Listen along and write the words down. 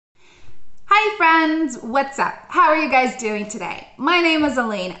friends, what's up? How are you guys doing today? My name is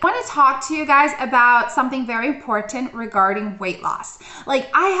Elaine. I want to talk to you guys about something very important regarding weight loss. Like,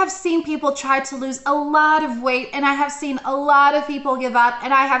 I have seen people try to lose a lot of weight, and I have seen a lot of people give up,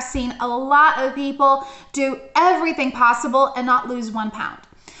 and I have seen a lot of people do everything possible and not lose 1 pound.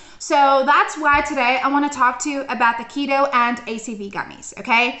 So that's why today I want to talk to you about the Keto and ACV gummies,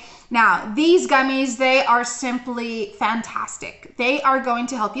 okay? Now, these gummies, they are simply fantastic. They are going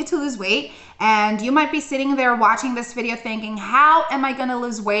to help you to lose weight, and you might be sitting there watching this video thinking, how am I going to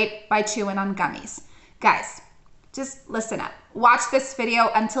lose weight by chewing on gummies? Guys, just listen up. Watch this video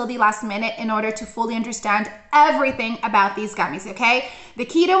until the last minute in order to fully understand everything about these gummies, okay? The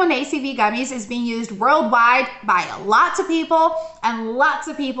Keto and ACV gummies is being used worldwide by lots of people, and lots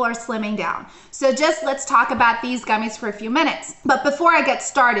of people are slimming down. So just let's talk about these gummies for a few minutes. But before I get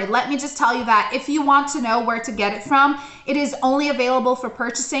started, let me just tell you that if you want to know where to get it from, it is only available for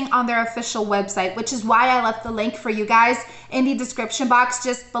purchasing on their official website, which is why I left the link for you guys in the description box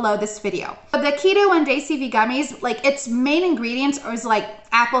just below this video. But the Keto and ACV gummies, like, its main ingredients is like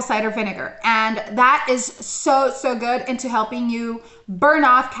apple cider vinegar, and that is so good into helping you burn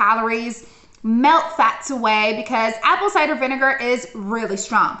off calories, melt fats away, because apple cider vinegar is really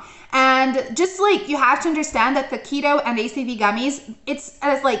strong. And just like, you have to understand that the Keto and ACV gummies,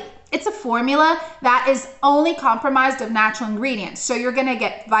 it's a formula that is only comprised of natural ingredients. So you're gonna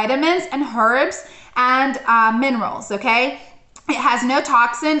get vitamins and herbs and minerals, okay? It has no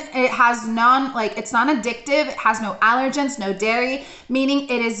toxin, it has it's non-addictive, it has no allergens, no dairy, meaning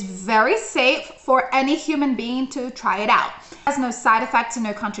it is very safe for any human being to try it out. It has no side effects and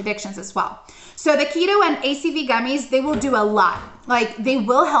no contradictions as well. So the Keto and ACV gummies, they will do a lot. Like, they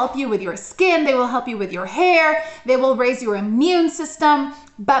will help you with your skin, they will help you with your hair, they will raise your immune system,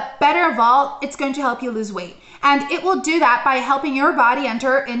 but better of all, it's going to help you lose weight. And it will do that by helping your body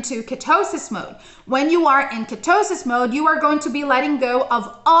enter into ketosis mode. When you are in ketosis mode, you are going to be letting go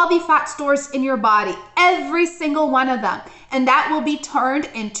of all the fat stores in your body, every single one of them, and that will be turned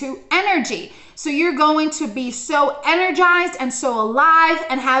into energy. So you're going to be so energized and so alive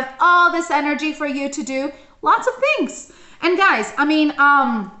and have all this energy for you to do lots of things. And guys, I mean,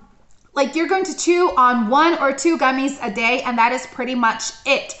 like, you're going to chew on 1 or 2 gummies a day, and that is pretty much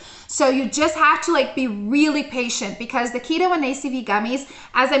it. So you just have to be really patient, because the Keto and ACV gummies,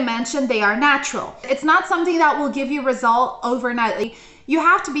 as I mentioned, they are natural. It's not something that will give you result overnight. You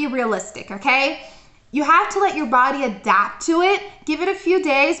have to be realistic, okay? You have to let your body adapt to it. Give it a few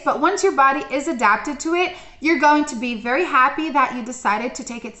days, but once your body is adapted to it, you're going to be very happy that you decided to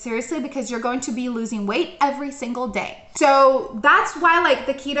take it seriously, because you're going to be losing weight every single day. So that's why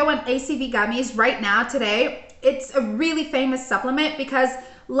the Keto and ACV gummies right now today, it's a really famous supplement, because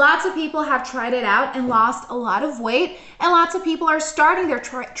lots of people have tried it out and lost a lot of weight, and lots of people are starting their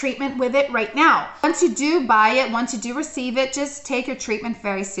treatment with it right now. Once you do buy it, once you do receive it, just take your treatment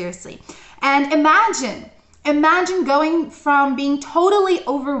very seriously. And imagine going from being totally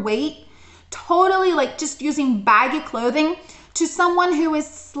overweight, totally just using baggy clothing, to someone who is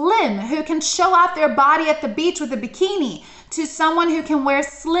slim, who can show off their body at the beach with a bikini, to someone who can wear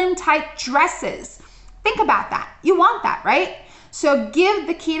slim tight dresses. Think about that. You want that, right? So give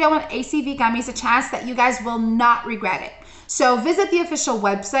the Keto and ACV gummies a chance that you guys will not regret it. So visit the official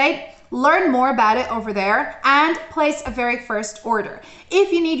website, learn more about it over there, and place a very first order.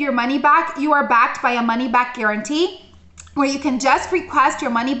 If you need your money back, you are backed by a money back guarantee, where you can just request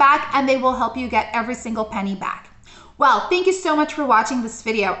your money back and they will help you get every single penny back. Well, thank you so much for watching this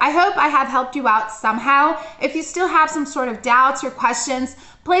video. I hope I have helped you out somehow. If you still have some sort of doubts or questions,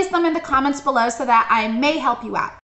 place them in the comments below so that I may help you out.